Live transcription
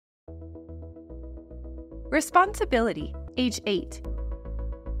Responsibility, age 8.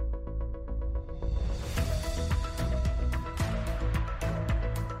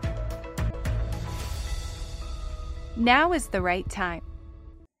 Now is the right time.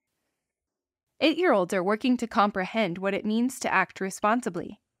 8-year-olds are working to comprehend what it means to act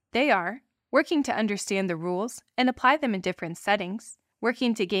responsibly. They are working to understand the rules and apply them in different settings,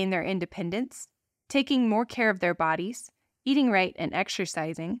 working to gain their independence, taking more care of their bodies, eating right and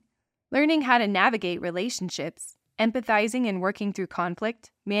exercising, learning how to navigate relationships, empathizing and working through conflict,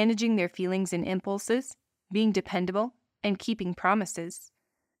 managing their feelings and impulses, being dependable, and keeping promises,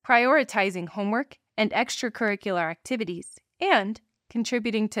 prioritizing homework and extracurricular activities, and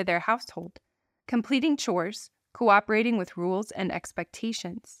contributing to their household, completing chores, cooperating with rules and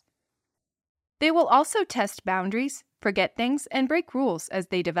expectations. They will also test boundaries, forget things, and break rules as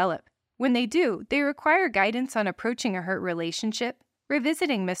they develop. When they do, they require guidance on approaching a hurt relationship,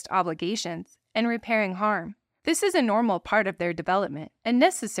 revisiting missed obligations, and repairing harm. This is a normal part of their development and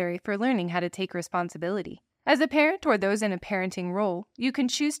necessary for learning how to take responsibility. As a parent or those in a parenting role, you can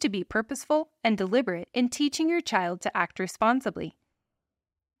choose to be purposeful and deliberate in teaching your child to act responsibly.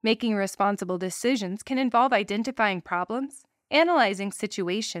 Making responsible decisions can involve identifying problems, analyzing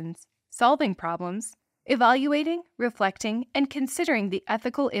situations, solving problems, evaluating, reflecting, and considering the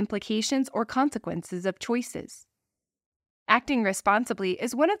ethical implications or consequences of choices. Acting responsibly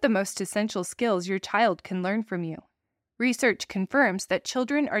is one of the most essential skills your child can learn from you. Research confirms that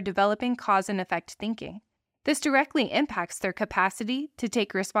children are developing cause and effect thinking. This directly impacts their capacity to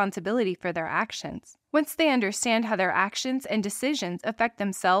take responsibility for their actions. Once they understand how their actions and decisions affect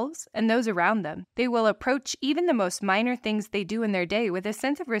themselves and those around them, they will approach even the most minor things they do in their day with a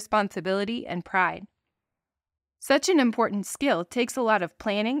sense of responsibility and pride. Such an important skill takes a lot of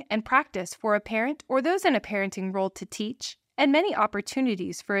planning and practice for a parent or those in a parenting role to teach, and many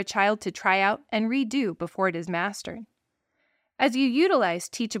opportunities for a child to try out and redo before it is mastered. As you utilize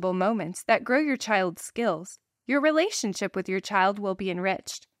teachable moments that grow your child's skills, your relationship with your child will be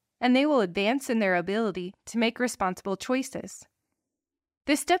enriched, and they will advance in their ability to make responsible choices.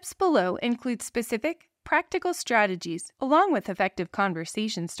 The steps below include specific, practical strategies along with effective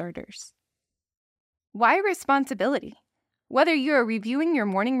conversation starters. Why responsibility? Whether you are reviewing your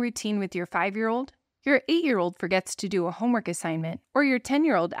morning routine with your 5-year-old, your 8-year-old forgets to do a homework assignment, or your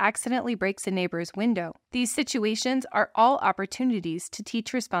 10-year-old accidentally breaks a neighbor's window, these situations are all opportunities to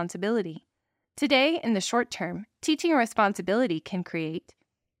teach responsibility. Today, in the short term, teaching responsibility can create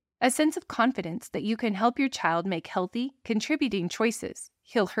a sense of confidence that you can help your child make healthy, contributing choices,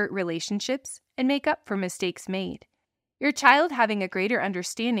 heal hurt relationships, and make up for mistakes made. Your child having a greater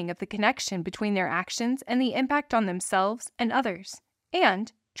understanding of the connection between their actions and the impact on themselves and others,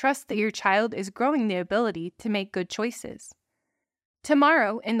 and trust that your child is growing the ability to make good choices.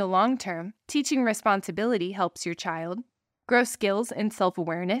 Tomorrow, in the long term, teaching responsibility helps your child grow skills in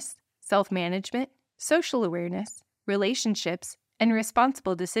self-awareness, self-management, social awareness, relationships, and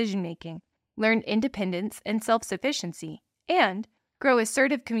responsible decision-making, learn independence and self-sufficiency, and grow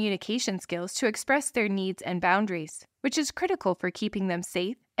assertive communication skills to express their needs and boundaries, which is critical for keeping them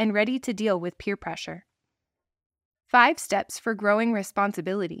safe and ready to deal with peer pressure. 5 steps for growing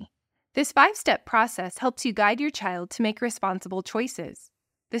responsibility. This 5-step process helps you guide your child to make responsible choices.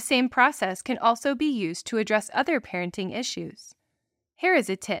 The same process can also be used to address other parenting issues. Here is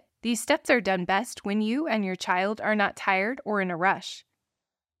a tip. These steps are done best when you and your child are not tired or in a rush.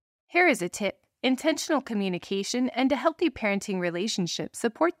 Here is a tip. Intentional communication and a healthy parenting relationship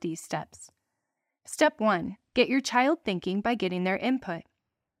support these steps. Step 1. Get your child thinking by getting their input.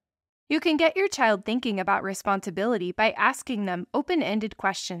 You can get your child thinking about responsibility by asking them open-ended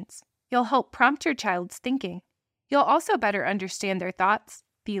questions. You'll help prompt your child's thinking. You'll also better understand their thoughts,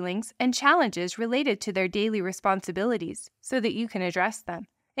 feelings, and challenges related to their daily responsibilities so that you can address them.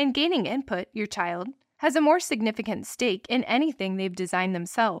 In gaining input, your child has a more significant stake in anything they've designed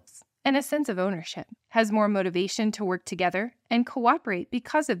themselves, and a sense of ownership, has more motivation to work together and cooperate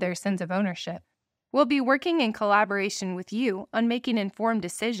because of their sense of ownership. Will be working in collaboration with you on making informed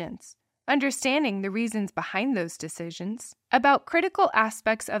decisions, understanding the reasons behind those decisions, about critical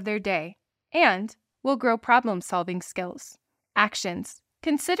aspects of their day, and will grow problem-solving skills. Actions.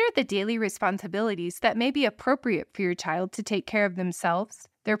 Consider the daily responsibilities that may be appropriate for your child to take care of themselves,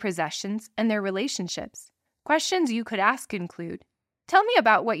 their possessions, and their relationships. Questions you could ask include, tell me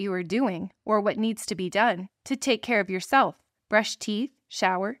about what you are doing or what needs to be done to take care of yourself. Brush teeth,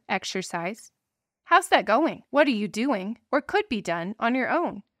 shower, exercise. How's that going? What are you doing or could be done on your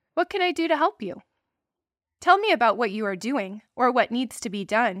own? What can I do to help you? Tell me about what you are doing or what needs to be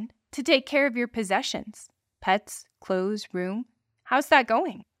done to take care of your possessions. Pets, clothes, room. How's that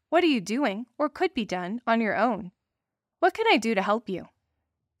going? What are you doing or could be done on your own? What can I do to help you?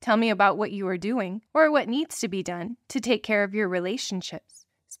 Tell me about what you are doing or what needs to be done to take care of your relationships,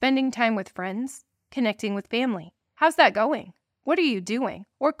 spending time with friends, connecting with family. How's that going? What are you doing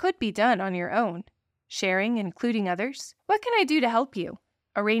or could be done on your own? Sharing, including others. What can I do to help you?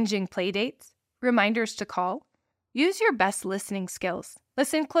 Arranging play dates, reminders to call. Use your best listening skills.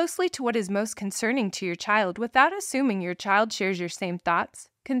 Listen closely to what is most concerning to your child without assuming your child shares your same thoughts,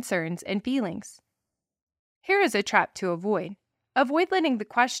 concerns, and feelings. Here is a trap to avoid. Avoid letting the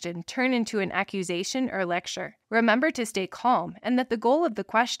question turn into an accusation or lecture. Remember to stay calm and that the goal of the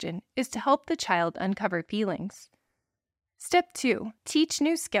question is to help the child uncover feelings. Step 2. Teach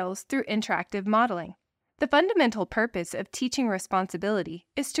new skills through interactive modeling. The fundamental purpose of teaching responsibility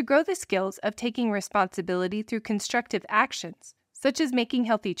is to grow the skills of taking responsibility through constructive actions, such as making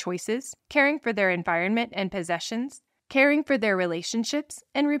healthy choices, caring for their environment and possessions, caring for their relationships,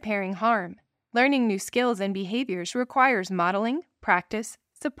 and repairing harm. Learning new skills and behaviors requires modeling, practice,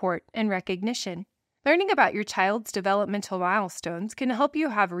 support, and recognition. Learning about your child's developmental milestones can help you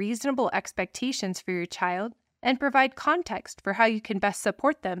have reasonable expectations for your child and provide context for how you can best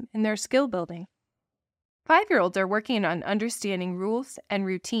support them in their skill building. 5-year-olds are working on understanding rules and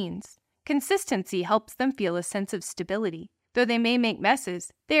routines. Consistency helps them feel a sense of stability. Though they may make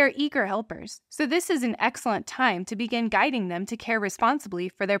messes, they are eager helpers, so this is an excellent time to begin guiding them to care responsibly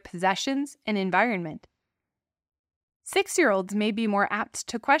for their possessions and environment. 6-year-olds may be more apt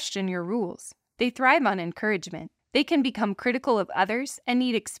to question your rules. They thrive on encouragement. They can become critical of others and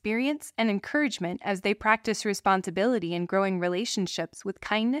need experience and encouragement as they practice responsibility in growing relationships with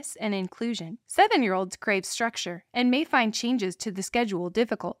kindness and inclusion. 7-year-olds crave structure and may find changes to the schedule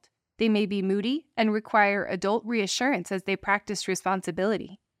difficult. They may be moody and require adult reassurance as they practice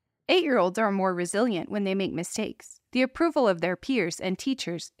responsibility. 8-year-olds are more resilient when they make mistakes. The approval of their peers and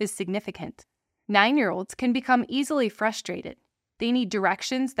teachers is significant. 9-year-olds can become easily frustrated. They need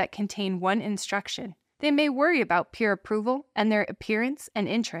directions that contain one instruction. They may worry about peer approval and their appearance and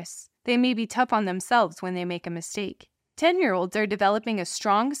interests. They may be tough on themselves when they make a mistake. 10-year-olds are developing a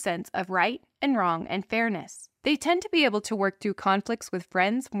strong sense of right and wrong and fairness. They tend to be able to work through conflicts with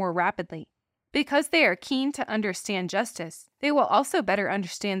friends more rapidly. Because they are keen to understand justice, they will also better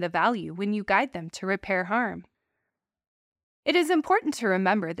understand the value when you guide them to repair harm. It is important to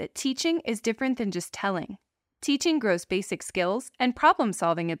remember that teaching is different than just telling. Teaching grows basic skills and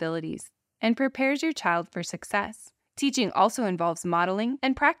problem-solving abilities and prepares your child for success. Teaching also involves modeling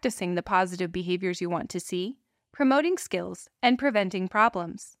and practicing the positive behaviors you want to see, promoting skills, and preventing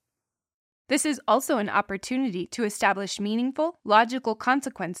problems. This is also an opportunity to establish meaningful, logical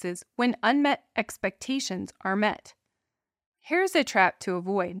consequences when unmet expectations are met. Here's a trap to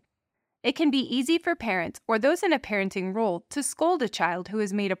avoid. It can be easy for parents or those in a parenting role to scold a child who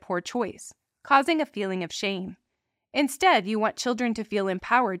has made a poor choice, causing a feeling of shame. Instead, you want children to feel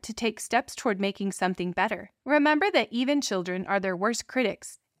empowered to take steps toward making something better. Remember that even children are their worst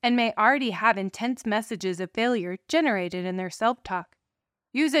critics and may already have intense messages of failure generated in their self-talk.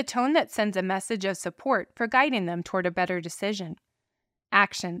 Use a tone that sends a message of support for guiding them toward a better decision.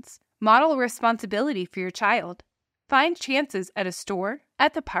 Actions. Model responsibility for your child. Find chances at a store,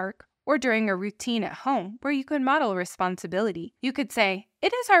 at the park, or during a routine at home where you can model responsibility. You could say,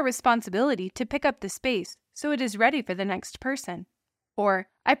 "It is our responsibility to pick up the space so it is ready for the next person." Or,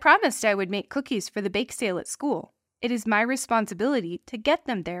 "I promised I would make cookies for the bake sale at school. It is my responsibility to get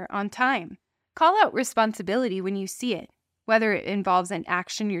them there on time." Call out responsibility when you see it, whether it involves an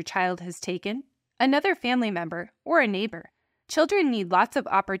action your child has taken, another family member, or a neighbor. Children need lots of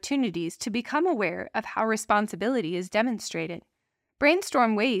opportunities to become aware of how responsibility is demonstrated.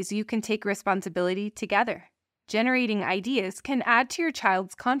 Brainstorm ways you can take responsibility together. Generating ideas can add to your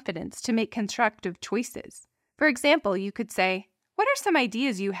child's confidence to make constructive choices. For example, you could say, "What are some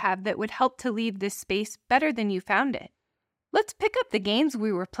ideas you have that would help to leave this space better than you found it? Let's pick up the games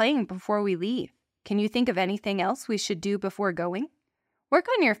we were playing before we leave. Can you think of anything else we should do before going?" Work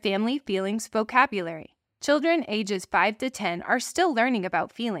on your family feelings vocabulary. Children ages 5 to 10 are still learning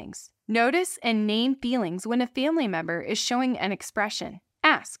about feelings. Notice and name feelings when a family member is showing an expression.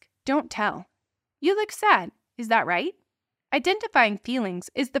 Ask, don't tell. "You look sad. Is that right?" Identifying feelings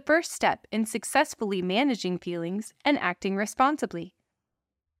is the first step in successfully managing feelings and acting responsibly.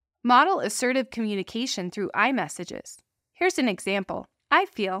 Model assertive communication through I messages. Here's an example. "I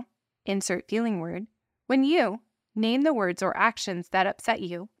feel," insert feeling word, "when you," name the words or actions that upset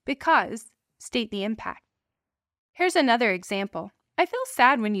you, "because," state the impact. Here's another example. "I feel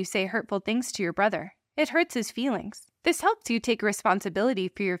sad when you say hurtful things to your brother. It hurts his feelings." This helps you take responsibility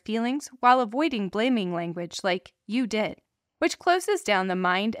for your feelings while avoiding blaming language like "you did." which closes down the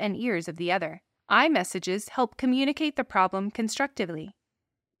mind and ears of the other. I messages help communicate the problem constructively.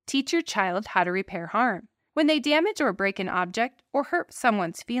 Teach your child how to repair harm. When they damage or break an object or hurt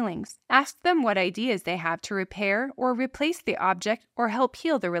someone's feelings, ask them what ideas they have to repair or replace the object or help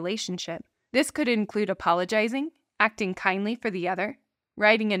heal the relationship. This could include apologizing, acting kindly for the other,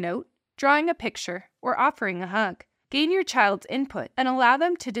 writing a note, drawing a picture, or offering a hug. Gain your child's input and allow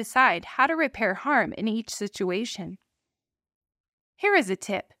them to decide how to repair harm in each situation. Here is a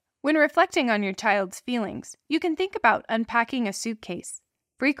tip. When reflecting on your child's feelings, you can think about unpacking a suitcase.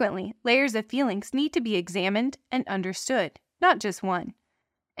 Frequently, layers of feelings need to be examined and understood, not just one.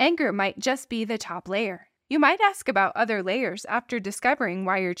 Anger might just be the top layer. You might ask about other layers after discovering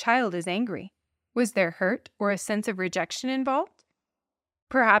why your child is angry. Was there hurt or a sense of rejection involved?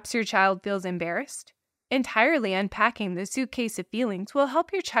 Perhaps your child feels embarrassed. Entirely unpacking the suitcase of feelings will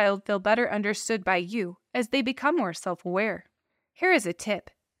help your child feel better understood by you as they become more self-aware. Here is a tip.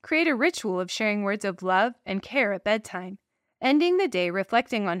 Create a ritual of sharing words of love and care at bedtime. Ending the day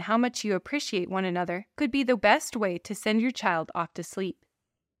reflecting on how much you appreciate one another could be the best way to send your child off to sleep.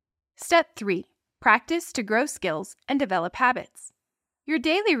 Step 3. Practice to grow skills and develop habits. Your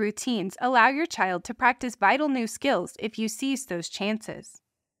daily routines allow your child to practice vital new skills if you seize those chances.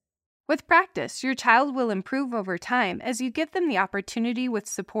 With practice, your child will improve over time as you give them the opportunity with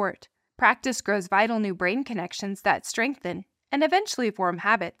support. Practice grows vital new brain connections that strengthen and eventually form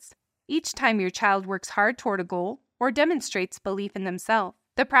habits. Each time your child works hard toward a goal or demonstrates belief in themselves,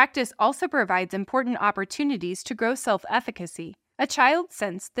 the practice also provides important opportunities to grow self-efficacy. A child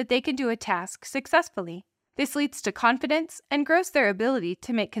senses that they can do a task successfully. This leads to confidence and grows their ability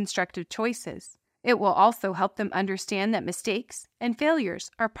to make constructive choices. It will also help them understand that mistakes and failures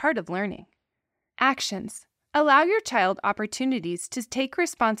are part of learning. Actions. Allow your child opportunities to take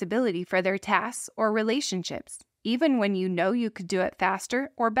responsibility for their tasks or relationships, even when you know you could do it faster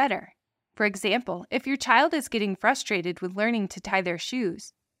or better. For example, if your child is getting frustrated with learning to tie their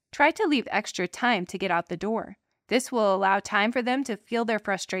shoes, try to leave extra time to get out the door. This will allow time for them to feel their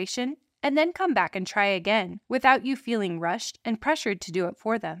frustration and then come back and try again without you feeling rushed and pressured to do it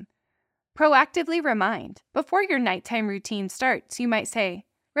for them. Proactively remind. Before your nighttime routine starts, you might say,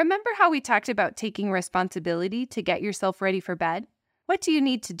 "Remember how we talked about taking responsibility to get yourself ready for bed? What do you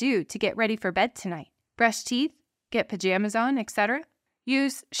need to do to get ready for bed tonight? Brush teeth, get pajamas on, etc.?"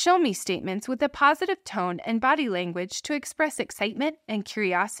 Use show me statements with a positive tone and body language to express excitement and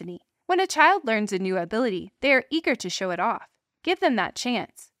curiosity. When a child learns a new ability, they are eager to show it off. Give them that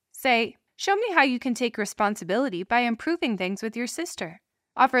chance. Say, "Show me how you can take responsibility by improving things with your sister."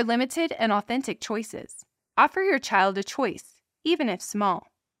 Offer limited and authentic choices. Offer your child a choice, even if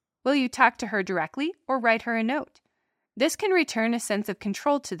small. Will you talk to her directly or write her a note? This can return a sense of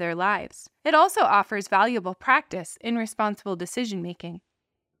control to their lives. It also offers valuable practice in responsible decision-making.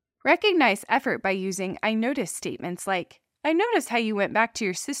 Recognize effort by using "I noticed" statements like, "I noticed how you went back to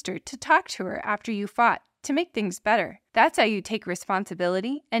your sister to talk to her after you fought to make things better." That's how you take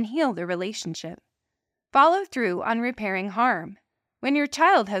responsibility and heal the relationship. Follow through on repairing harm. When your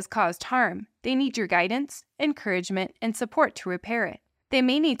child has caused harm, they need your guidance, encouragement, and support to repair it. They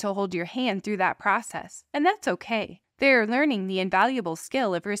may need to hold your hand through that process, and that's okay. They are learning the invaluable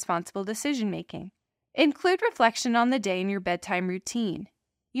skill of responsible decision-making. Include reflection on the day in your bedtime routine.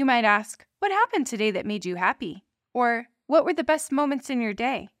 You might ask, "What happened today that made you happy?" Or, "What were the best moments in your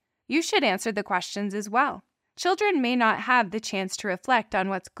day?" You should answer the questions as well. Children may not have the chance to reflect on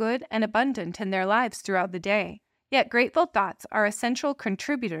what's good and abundant in their lives throughout the day, yet grateful thoughts are a central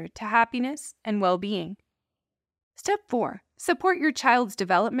contributor to happiness and well-being. Step 4. Support your child's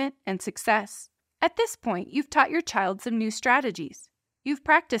development and success. At this point, you've taught your child some new strategies. You've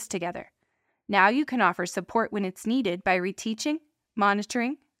practiced together. Now you can offer support when it's needed by reteaching,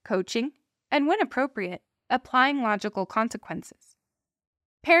 monitoring, coaching, and when appropriate, applying logical consequences.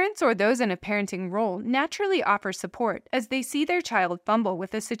 Parents or those in a parenting role naturally offer support as they see their child fumble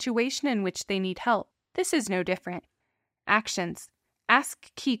with a situation in which they need help. This is no different. Actions.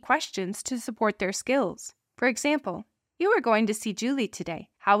 Ask key questions to support their skills. For example, "You are going to see Julie today.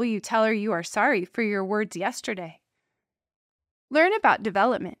 How will you tell her you are sorry for your words yesterday?" Learn about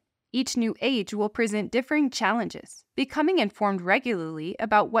development. Each new age will present differing challenges. Becoming informed regularly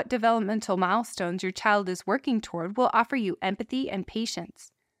about what developmental milestones your child is working toward will offer you empathy and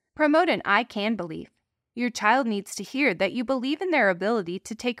patience. Promote an "I can" belief. Your child needs to hear that you believe in their ability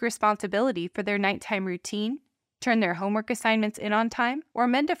to take responsibility for their nighttime routine, turn their homework assignments in on time, or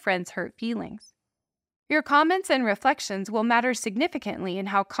mend a friend's hurt feelings. Your comments and reflections will matter significantly in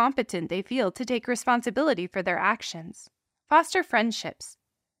how competent they feel to take responsibility for their actions. Foster friendships.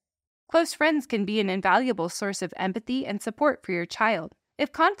 Close friends can be an invaluable source of empathy and support for your child.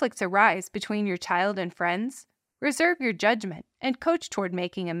 If conflicts arise between your child and friends, reserve your judgment and coach toward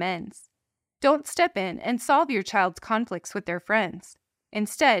making amends. Don't step in and solve your child's conflicts with their friends.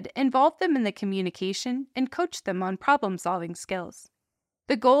 Instead, involve them in the communication and coach them on problem-solving skills.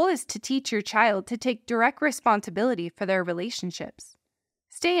 The goal is to teach your child to take direct responsibility for their relationships.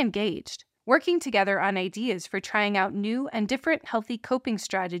 Stay engaged. Working together on ideas for trying out new and different healthy coping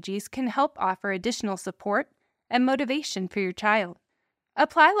strategies can help offer additional support and motivation for your child.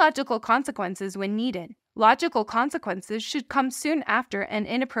 Apply logical consequences when needed. Logical consequences should come soon after an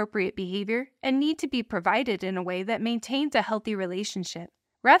inappropriate behavior and need to be provided in a way that maintains a healthy relationship.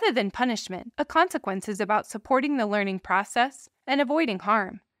 Rather than punishment, a consequence is about supporting the learning process and avoiding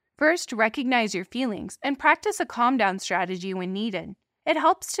harm. First, recognize your feelings and practice a calm-down strategy when needed. It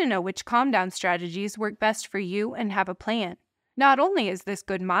helps to know which calm-down strategies work best for you and have a plan. Not only is this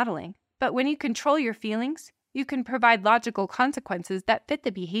good modeling, but when you control your feelings, you can provide logical consequences that fit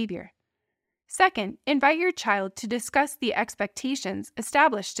the behavior. Second, invite your child to discuss the expectations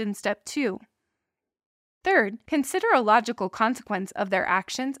established in Step 2. Third, consider a logical consequence of their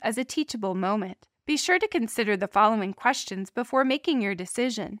actions as a teachable moment. Be sure to consider the following questions before making your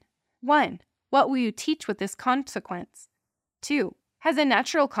decision. 1. What will you teach with this consequence? 2. Has a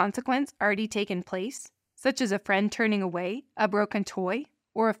natural consequence already taken place, such as a friend turning away, a broken toy,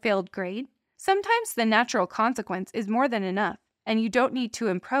 or a failed grade? Sometimes the natural consequence is more than enough, and you don't need to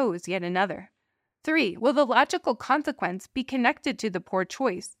impose yet another. 3. Will the logical consequence be connected to the poor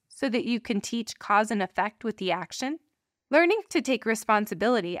choice so that you can teach cause and effect with the action? Learning to take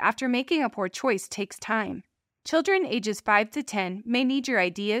responsibility after making a poor choice takes time. Children ages 5 to 10 may need your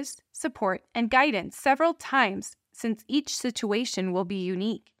ideas, support, and guidance several times since each situation will be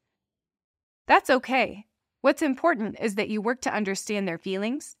unique. That's okay. What's important is that you work to understand their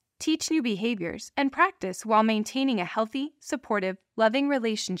feelings, teach new behaviors, and practice while maintaining a healthy, supportive, loving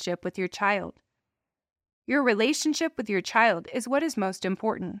relationship with your child. Your relationship with your child is what is most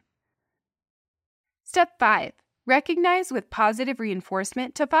important. Step 5. Recognize with positive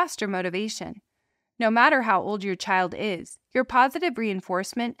reinforcement to foster motivation. No matter how old your child is, your positive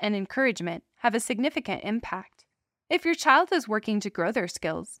reinforcement and encouragement have a significant impact. If your child is working to grow their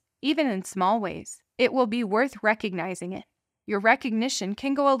skills, even in small ways, it will be worth recognizing it. Your recognition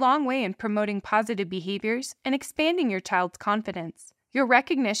can go a long way in promoting positive behaviors and expanding your child's confidence. Your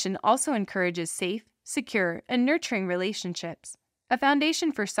recognition also encourages safe, secure, and nurturing relationships, a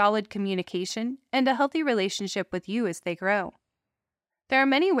foundation for solid communication and a healthy relationship with you as they grow. There are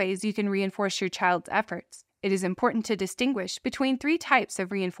many ways you can reinforce your child's efforts. It is important to distinguish between 3 types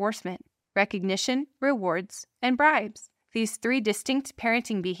of reinforcement: recognition, rewards, and bribes. These 3 distinct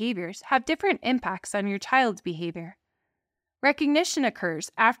parenting behaviors have different impacts on your child's behavior. Recognition occurs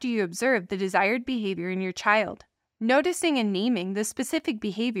after you observe the desired behavior in your child. Noticing and naming the specific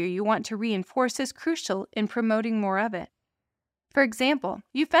behavior you want to reinforce is crucial in promoting more of it. For example,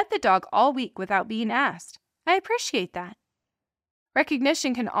 you fed the dog all week without being asked. I appreciate that.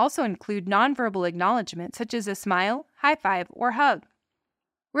 Recognition can also include nonverbal acknowledgement such as a smile, high five, or hug.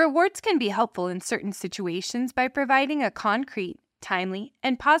 Rewards can be helpful in certain situations by providing a concrete, timely,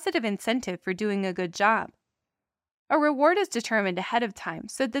 and positive incentive for doing a good job. A reward is determined ahead of time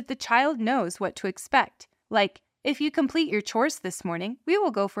so that the child knows what to expect, like, if you complete your chores this morning, we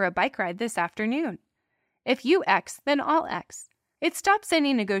will go for a bike ride this afternoon. If you X, then I'll X. It stops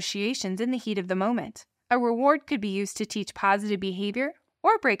any negotiations in the heat of the moment. A reward could be used to teach positive behavior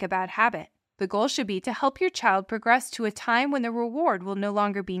or break a bad habit. The goal should be to help your child progress to a time when the reward will no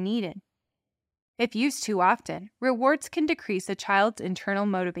longer be needed. If used too often, rewards can decrease a child's internal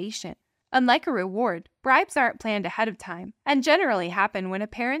motivation. Unlike a reward, bribes aren't planned ahead of time and generally happen when a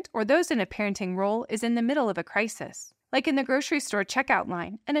parent or those in a parenting role is in the middle of a crisis, like in the grocery store checkout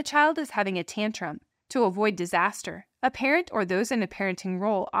line and a child is having a tantrum. To avoid disaster, a parent or those in a parenting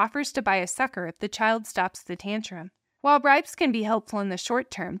role offers to buy a sucker if the child stops the tantrum. While bribes can be helpful in the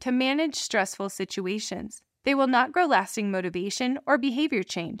short term to manage stressful situations, they will not grow lasting motivation or behavior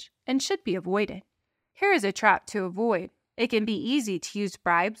change and should be avoided. Here is a trap to avoid. It can be easy to use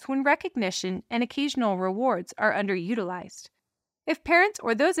bribes when recognition and occasional rewards are underutilized. If parents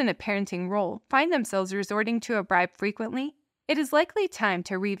or those in a parenting role find themselves resorting to a bribe frequently, it is likely time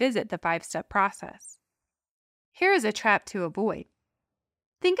to revisit the 5-step process. Here is a trap to avoid.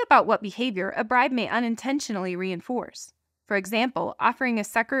 Think about what behavior a bribe may unintentionally reinforce. For example, offering a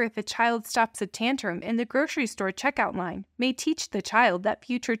sucker if a child stops a tantrum in the grocery store checkout line may teach the child that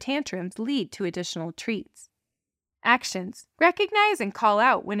future tantrums lead to additional treats. Actions. Recognize and call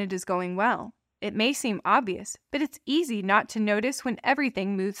out when it is going well. It may seem obvious, but it's easy not to notice when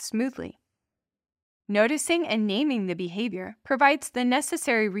everything moves smoothly. Noticing and naming the behavior provides the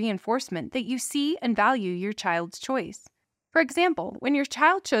necessary reinforcement that you see and value your child's choice. For example, when your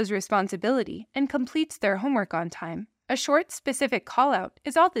child shows responsibility and completes their homework on time, a short, specific call-out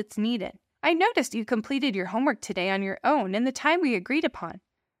is all that's needed. I noticed you completed your homework today on your own in the time we agreed upon.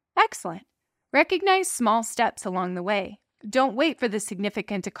 Excellent. Recognize small steps along the way. Don't wait for the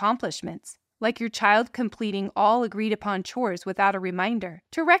significant accomplishments, like your child completing all agreed-upon chores without a reminder,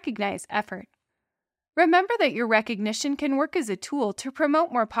 to recognize effort. Remember that your recognition can work as a tool to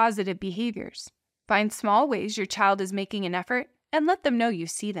promote more positive behaviors. Find small ways your child is making an effort and let them know you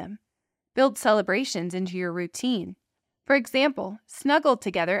see them. Build celebrations into your routine. For example, snuggle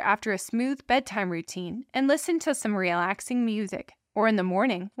together after a smooth bedtime routine and listen to some relaxing music. Or in the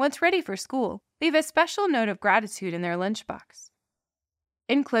morning, once ready for school, leave a special note of gratitude in their lunchbox.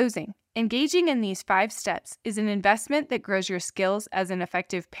 In closing, engaging in these 5 steps is an investment that grows your skills as an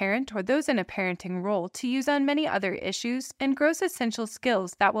effective parent or those in a parenting role to use on many other issues and grows essential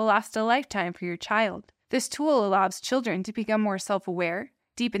skills that will last a lifetime for your child. This tool allows children to become more self-aware,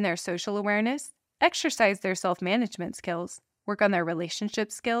 deepen their social awareness, exercise their self-management skills, work on their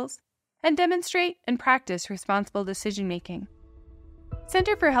relationship skills, and demonstrate and practice responsible decision-making.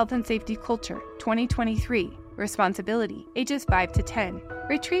 Center for Health and Safety Culture, 2023, Responsibility, ages 5 to 10,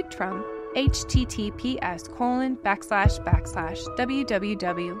 retrieved from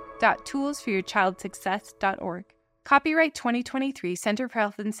https://www.toolsforyourchildsuccess.org. Copyright 2023 Center for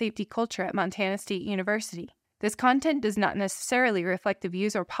Health and Safety Culture at Montana State University. This content does not necessarily reflect the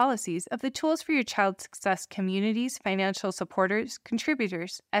views or policies of the Tools for Your Child Success communities, financial supporters,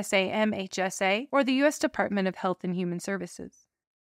 contributors, SAMHSA, or the U.S. Department of Health and Human Services.